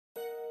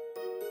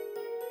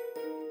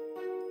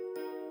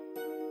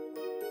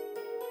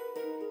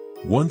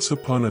Once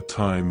upon a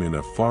time in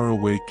a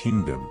faraway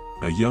kingdom,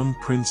 a young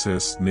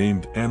princess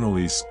named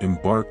Annalise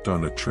embarked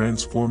on a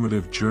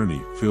transformative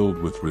journey filled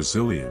with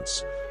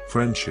resilience,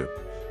 friendship,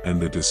 and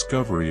the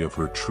discovery of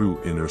her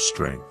true inner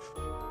strength.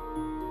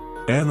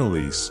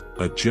 Annalise,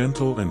 a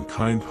gentle and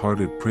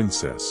kind-hearted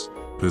princess,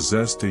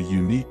 possessed a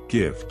unique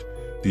gift,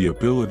 the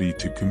ability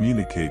to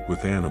communicate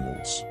with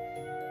animals.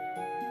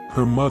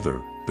 Her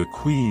mother, the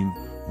queen,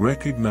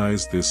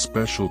 recognized this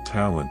special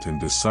talent and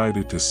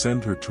decided to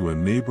send her to a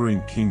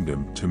neighboring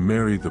kingdom to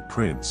marry the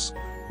prince,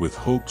 with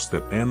hopes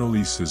that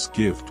Annalise's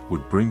gift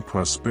would bring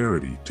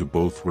prosperity to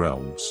both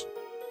realms.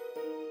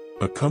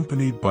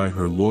 Accompanied by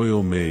her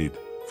loyal maid,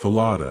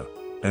 Falada,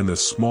 and a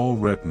small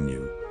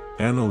retinue,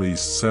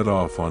 Annalise set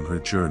off on her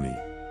journey.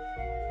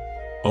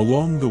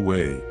 Along the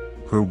way,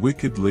 her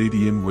wicked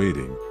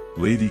lady-in-waiting,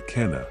 Lady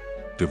Kenna,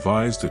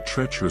 devised a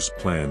treacherous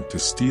plan to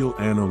steal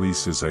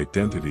Annalise's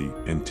identity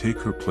and take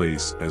her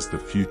place as the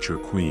future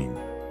queen.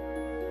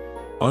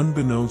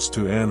 Unbeknownst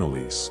to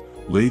Annalise,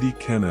 Lady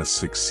Kenna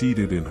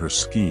succeeded in her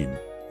scheme,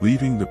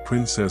 leaving the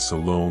princess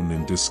alone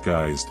and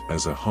disguised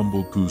as a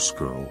humble goose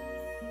girl.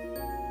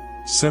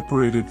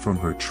 Separated from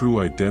her true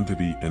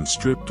identity and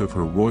stripped of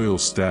her royal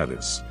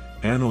status,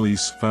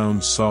 Annalise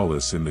found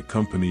solace in the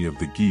company of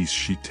the geese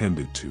she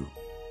tended to.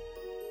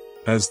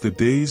 As the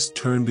days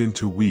turned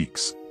into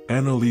weeks,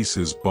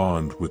 Annalise's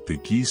bond with the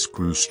geese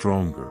grew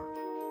stronger.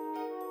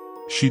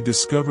 She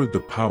discovered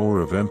the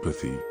power of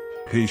empathy,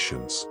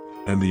 patience,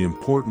 and the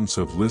importance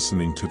of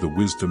listening to the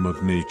wisdom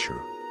of nature.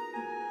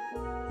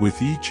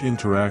 With each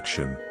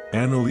interaction,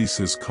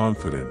 Annalise's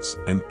confidence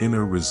and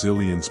inner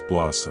resilience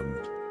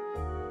blossomed.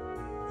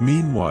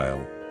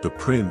 Meanwhile, the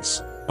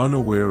prince,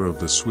 unaware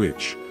of the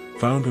switch,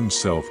 found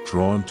himself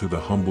drawn to the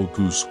humble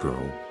goose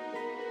girl.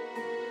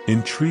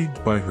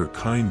 Intrigued by her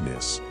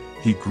kindness,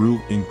 he grew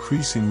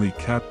increasingly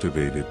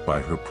captivated by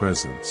her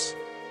presence.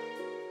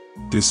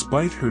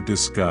 Despite her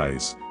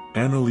disguise,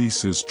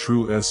 Annalise's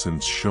true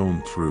essence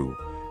shone through,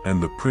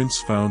 and the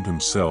prince found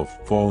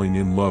himself falling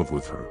in love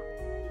with her.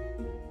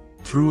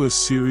 Through a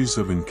series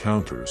of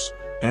encounters,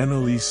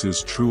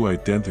 Annalise's true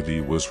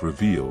identity was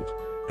revealed,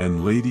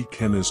 and Lady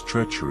Kenna's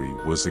treachery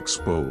was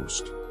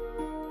exposed.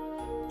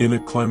 In a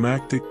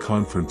climactic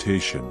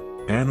confrontation,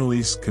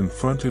 Annalise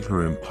confronted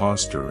her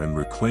impostor and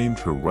reclaimed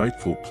her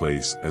rightful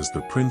place as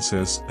the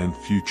princess and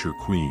future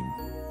queen.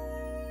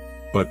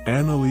 But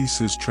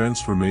Annalise's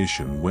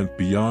transformation went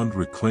beyond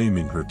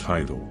reclaiming her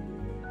title.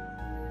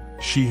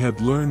 She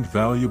had learned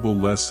valuable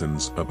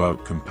lessons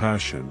about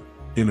compassion,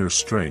 inner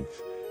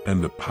strength,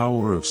 and the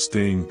power of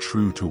staying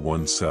true to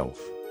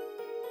oneself.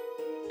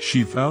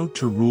 She vowed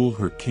to rule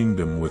her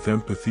kingdom with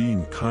empathy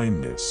and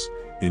kindness,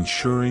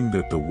 ensuring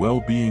that the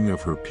well-being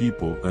of her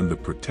people and the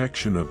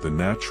protection of the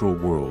natural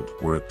world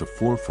were at the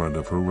forefront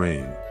of her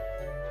reign.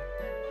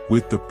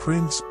 With the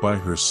prince by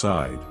her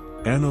side,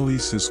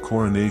 Annalise's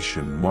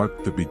coronation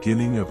marked the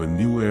beginning of a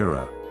new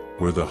era,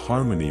 where the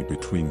harmony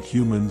between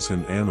humans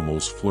and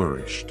animals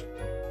flourished.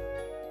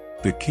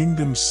 The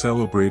kingdom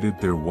celebrated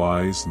their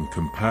wise and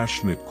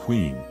compassionate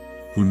queen,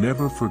 who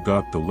never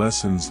forgot the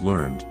lessons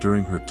learned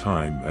during her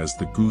time as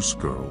the Goose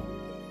Girl.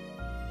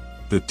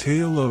 The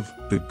tale of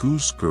the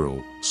Goose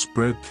Girl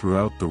spread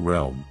throughout the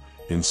realm,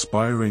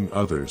 inspiring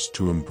others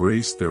to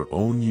embrace their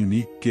own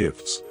unique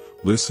gifts,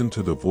 listen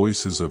to the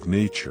voices of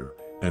nature,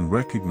 and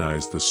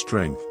recognize the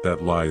strength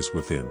that lies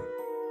within.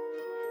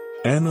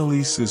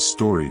 Annalise's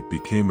story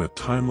became a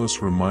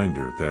timeless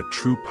reminder that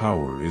true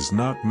power is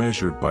not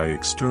measured by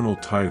external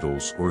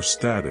titles or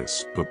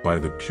status but by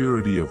the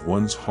purity of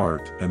one's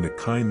heart and the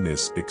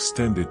kindness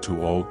extended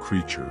to all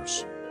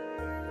creatures.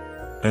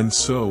 And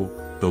so,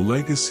 the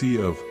legacy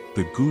of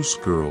the Goose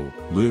Girl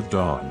lived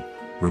on,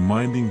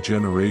 reminding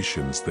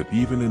generations that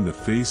even in the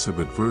face of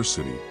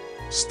adversity,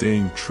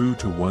 staying true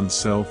to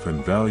oneself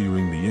and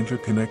valuing the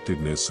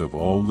interconnectedness of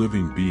all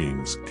living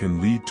beings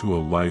can lead to a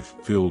life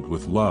filled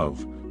with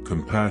love,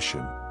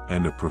 compassion,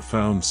 and a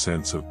profound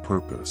sense of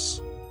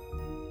purpose.